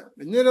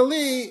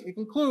Nirali, he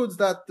concludes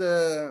that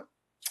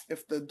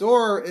if the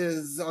door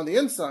is on the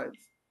inside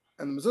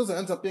and the mezuzah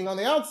ends up being on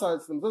the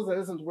outside, so the mezuzah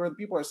isn't where the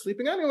people are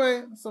sleeping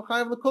anyway, so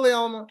chayiv l'kulei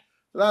alma.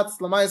 That's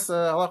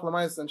Lamaisa, Halach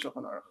Lamaisa, and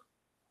Shulchan Aruch.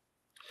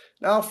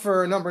 Now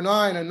for number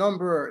 9 and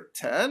number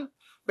 10,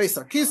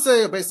 Beis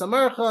HaKisei, Beis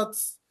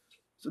HaMerchatz.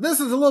 So this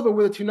is a little bit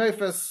where the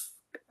Tunaifis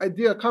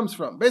idea comes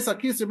from. Beis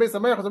HaKisir, Beis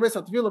HaMerchaz, Beis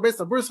HaTvila, Beis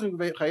HaBursachim,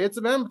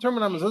 Chayetzim,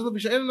 Termin HaMezuzah,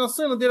 B'She'en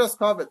Nasur, L'Diras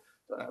Kavod.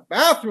 A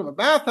bathroom, a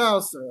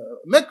bathhouse, a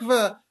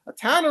mikveh, a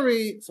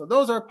tannery. So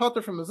those are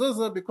pater from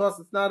mezuzah because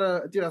it's not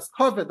a diras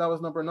kavod. That was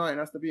number 9. It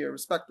has to be a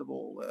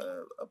respectable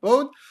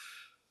abode.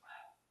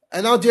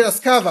 And now diras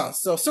kava.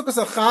 So sukkahs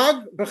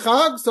achag,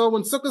 bechag. So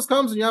when sukkahs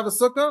comes and you have a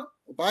sukkah,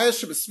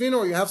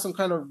 or you have some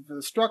kind of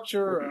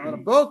structure on a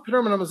boat,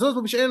 because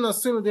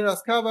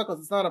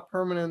it's not a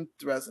permanent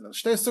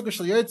residence. Shtei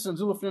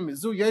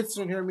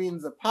here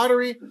means a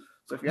pottery.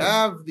 So if you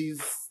have the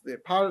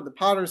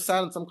potter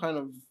sat in some kind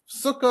of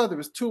sukkah, there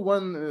was 2,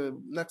 one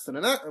next to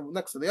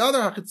the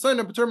other.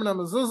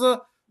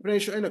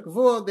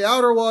 The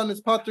outer one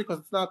is potter because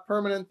it's not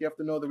permanent. You have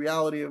to know the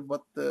reality of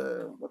what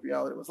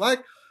reality was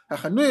like.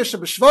 And here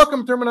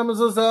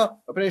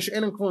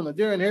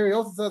he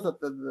also says that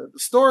the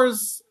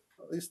stores,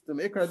 at least the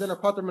Ikra Din, are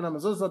potter min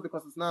hamezuzah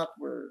because it's not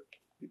where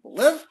people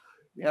live.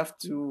 We have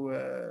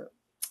to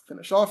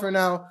finish off here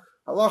now.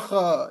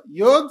 Halacha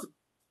Yud.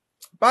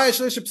 A house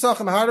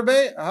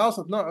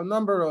with a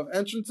number of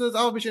entrances.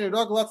 Even if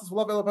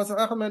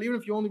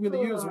you only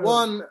really use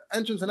one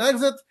entrance and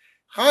exit,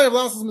 but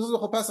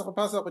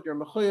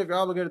you're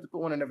obligated to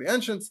put one in every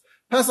entrance.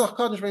 If you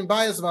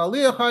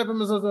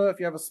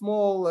have a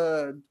small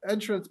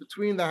entrance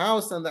between the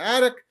house and the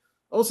attic,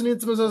 also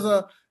needs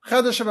mezuzah.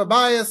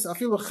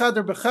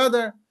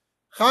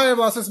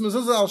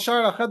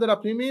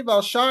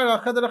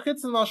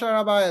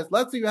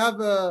 Let's say you have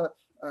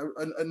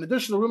an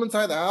additional room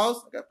inside the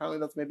house. Okay, apparently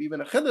that's maybe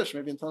even a chiddush.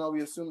 Maybe until now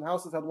we assume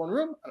houses had one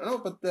room. I don't know,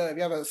 but if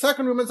you have a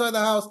second room inside the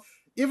house,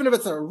 even if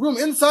it's a room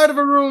inside of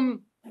a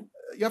room,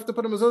 you have to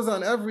put a mezuzah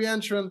on every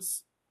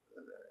entrance,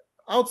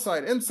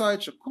 outside,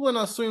 inside. Each one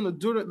is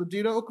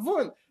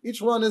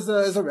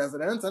a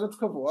residence and it's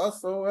kavua,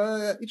 so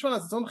each one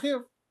has its own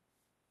chiyuv.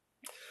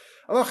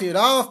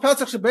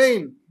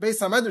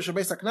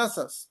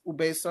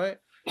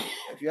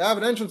 If you have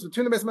an entrance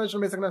between the Beis Medrash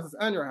and Beis HaKnesses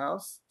and your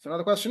house, so now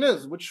the question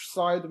is, which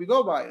side do we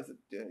go by? Is it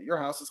your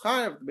house is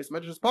chayav, the Beis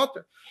Medrash is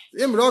potter?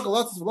 If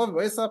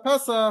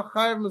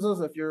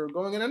you're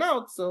going in and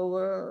out, so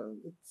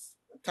it's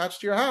attached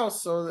to your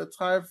house, so it's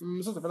chayav for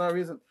that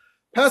reason.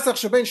 Pesach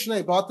shebein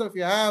shnei batim, if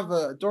you have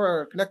a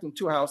door connecting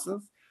 2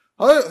 houses,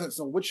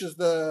 so which is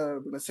we're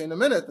going to say in a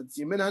minute, it's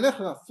Yamin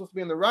HaNichnas, it's supposed to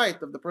be in the right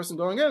of the person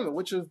going in,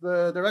 which is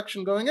the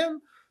direction going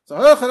in? So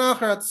we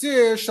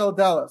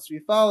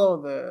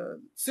follow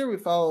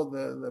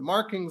the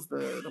markings,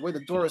 the way the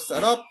door is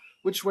set up,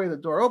 which way the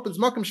door opens.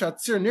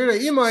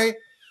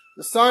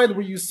 The side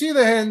where you see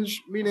the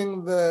hinge,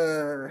 meaning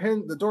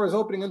the door is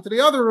opening into the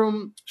other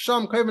room.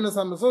 So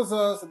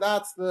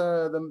that's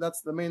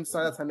the main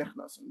side. That's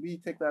hanichnas. We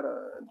take that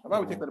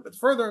a bit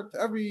further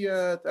to every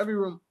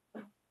room.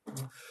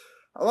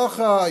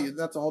 Halacha,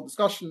 that's a whole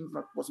discussion.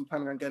 I wasn't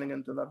planning on getting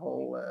into that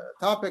whole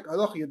topic.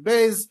 Halacha Yud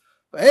Beis.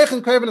 Now,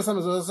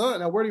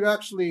 where do you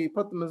actually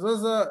put the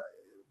mezuzah?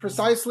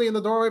 Precisely in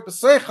the doorway.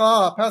 Pesach,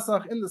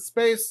 in the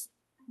space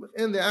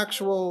within the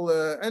actual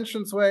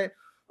entranceway.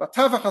 If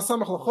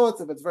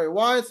it's very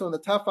wide, so in the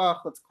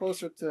tefach that's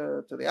closer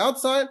to the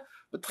outside.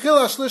 But at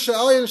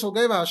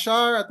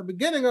the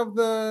beginning of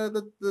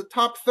the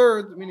top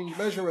third, meaning you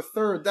measure a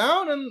third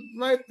down, and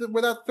right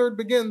where that third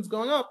begins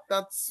going up,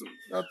 that's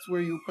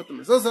where you put the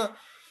mezuzah.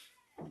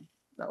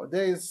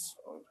 Nowadays,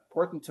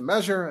 important to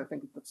measure. I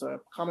think that's a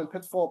common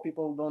pitfall.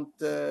 People don't,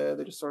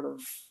 they just sort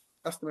of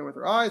estimate with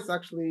their eyes.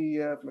 Actually,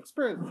 from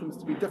experience, it seems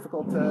to be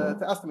difficult to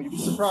estimate. You'd be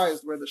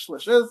surprised where the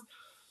shlish is.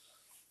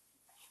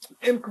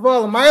 If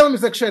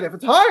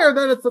it's higher,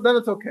 then it's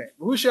okay. As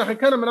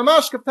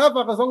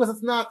long as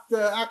it's not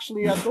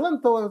actually at the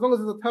lintel, as long as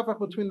there's a tefach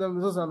between the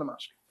mezuzah and the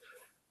mashke.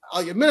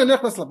 Has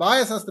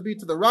to be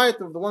to the right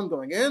of the one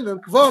going in. Then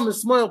kvam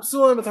is smoil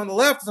psulim. It's on the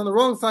left. It's on the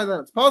wrong side. Then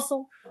it's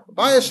possible.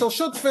 Bayis shel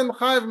shutfin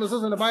chayiv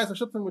mezuzah and the bayis shel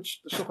shutfin,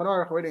 which the Shulchan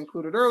Aruch already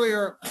included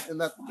earlier in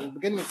that the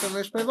beginning of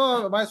Simon Reish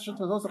Peivav. The bayis shel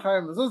shutfin is also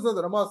chayiv mezuzah.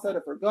 The Ramah said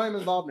if we're going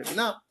involved, maybe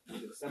not. With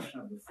the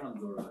exception of the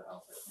front door of the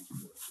house, I think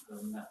it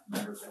doesn't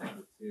matter to have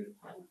it here.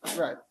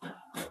 Right.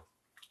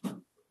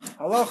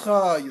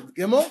 Halacha Yud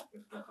Gimel.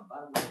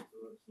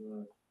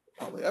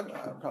 Probably. I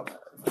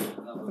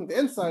think the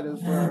inside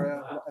is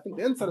where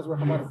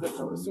Chabad is different.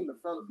 I would assume the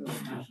front is.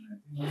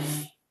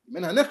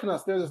 Min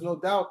hanichnas, there's no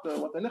doubt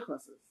what the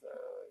nichnas is.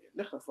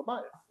 Nichnas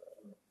labayis.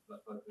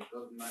 But it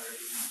doesn't matter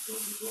even though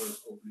the door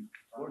is opening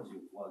towards you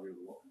while you're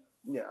walking.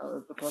 Yeah,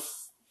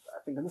 because I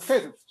think in this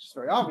case it's just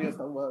very obvious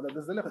that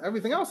there's the nichnas.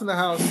 Everything else in the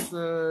house is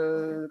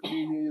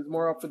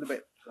more up for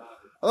debate.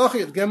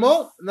 Halachiyat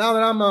Gimel. Now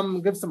that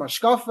I'm give some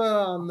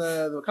hashkafa on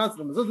the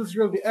concept of mezuzah, this is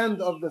really the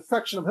end of the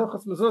section of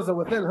Hilchos Mezuzah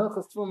within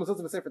Hilchos Tefillah Mezuzah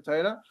and Sefer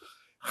Torah.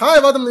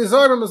 Chayav Adam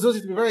Lizar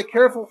b'mezuzah, to be very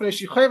careful.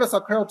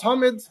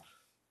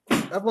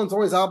 Everyone's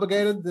always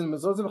obligated in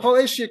mezuzah.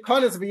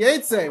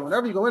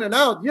 Whenever you go in and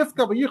out,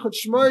 Yifka b'yichud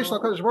Shmoi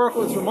Shel HaKadosh Baruch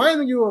Hu, it's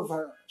reminding you of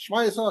Shema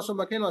Yisrael Hashem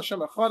Elokeinu Hashem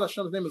Echad.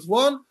 Hashem's name is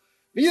one.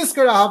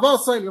 V'yizkar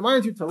Ahavasayim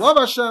reminds you to love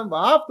Hashem.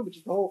 V'ahavta, which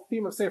is the whole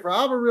theme of Sefer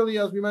Abba, really,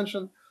 as we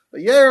mentioned.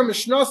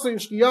 It's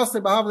going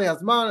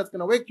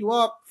to wake you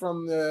up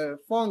from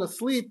falling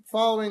asleep,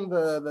 following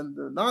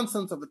the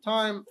nonsense of the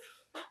time.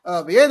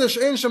 It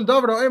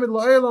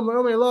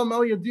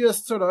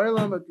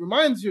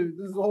reminds you,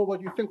 this is all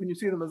what you think when you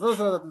see the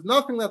mezuzah, that there's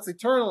nothing that's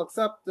eternal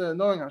except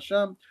knowing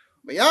Hashem.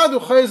 And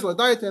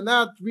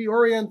that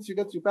reorients you,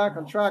 gets you back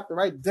on track, the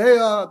right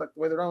daya, like the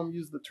way the Rambam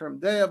used the term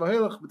daya.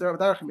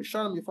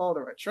 You follow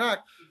the right track.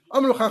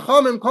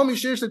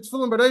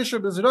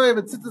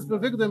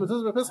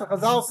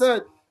 Chazal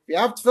said, if you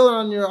have tefillin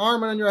on your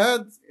arm and on your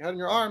head on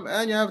your arm,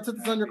 and you have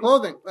tzitzis on your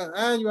clothing,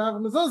 and you have a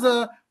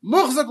mezuzah, you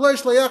have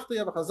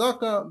a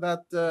chazaka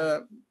that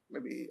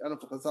maybe, I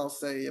don't know if Chazal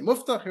say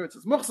muftach, here it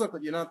says muchzak,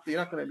 that you're not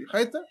going to be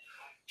chayta.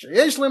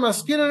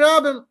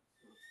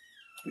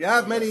 We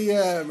have many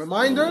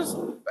reminders.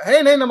 And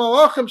here that I'm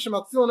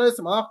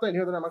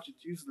actually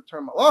using the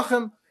term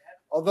malachim,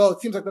 although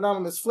it seems like the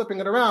Rambam is flipping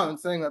it around and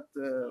saying that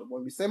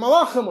when we say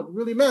malachim, what we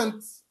really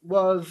meant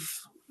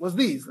was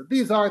these, that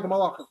these are the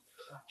malachim.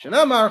 What's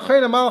the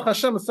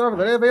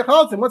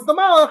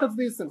malach? It's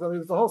these things. So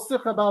there's a whole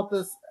sikh about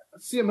this.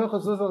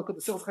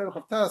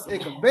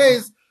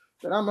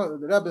 The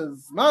Rebbe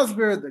is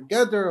masbir, the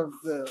gather of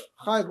the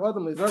Chayv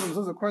Adam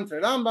Lizardim according to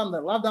the Rambam,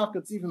 that lavdavka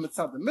it's even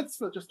mitzvah the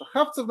mitzvah, just the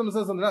chaftz of the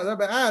mezuzah. The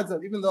Rebbe adds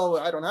that even though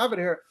I don't have it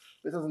here,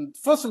 it doesn't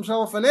fushim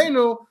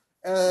shalafanenu.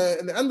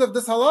 In the end of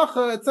this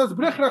halacha, it says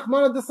brich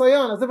rachmana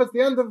disayan, as if it's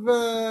the end of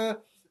the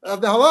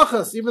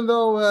halachas. Even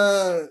though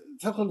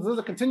Hilchos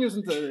Mezuzah continues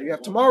into, you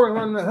have tomorrow we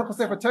learn the Hilchos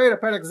Sefer Torah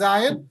Perek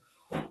Zayin.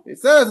 It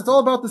says it's all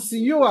about the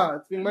siyua.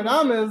 It's being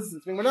menamiz.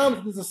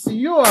 There's a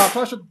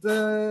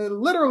siyua.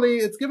 Literally,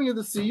 it's giving you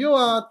the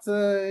siyua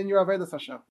in your avodas Hashem.